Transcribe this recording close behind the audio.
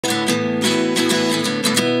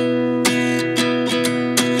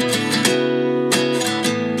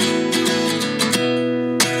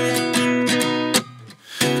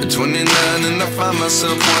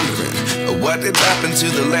myself wondering, what did happen to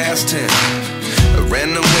the last 10? I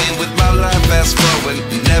ran away with my life, fast forward,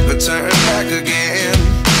 never turn back again.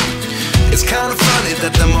 It's kinda funny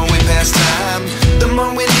that the more we pass time, the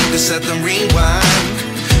more we need to set them rewind.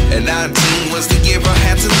 And 19 was the year I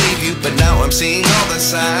had to leave you, but now I'm seeing all the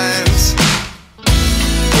signs.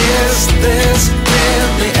 Is this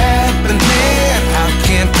really happening? I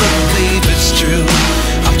can't believe it's true.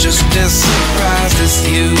 I'm just as surprised as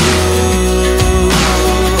you.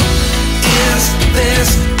 Is this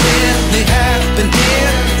really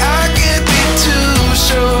happening? I can't be too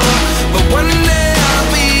sure, but one day I'll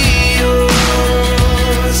be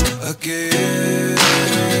yours again.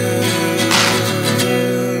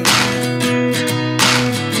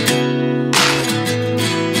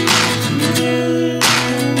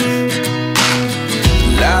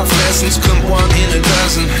 Life lessons come one in a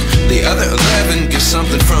dozen. The other 11 get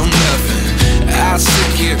something from nothing. I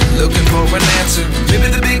sit here looking for an answer. Maybe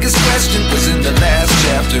the biggest question was in the last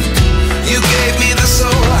chapter. You gave me the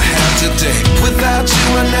soul I have today. Without you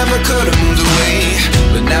I never could have moved away.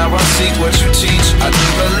 But now I see what you teach. I do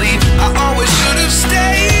believe I always should have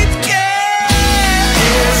stayed. Yeah.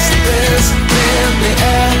 Is this really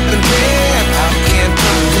happening? I can't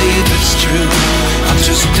believe it's true. I'm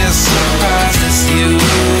just as surprised as you.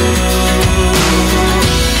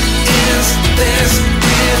 Is this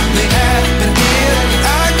really happening?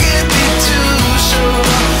 I can't be too sure,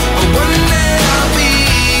 but one day I'll be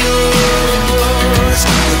yours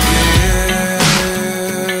again.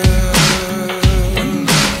 One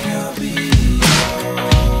day I'll be yours.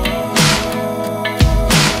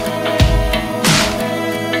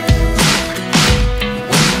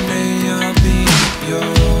 One day I'll be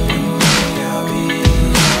yours. I'll be yours.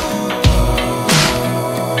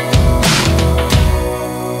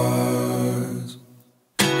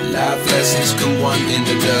 Life lessons come one in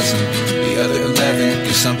a dozen. The other 11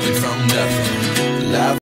 get something from nothing. Life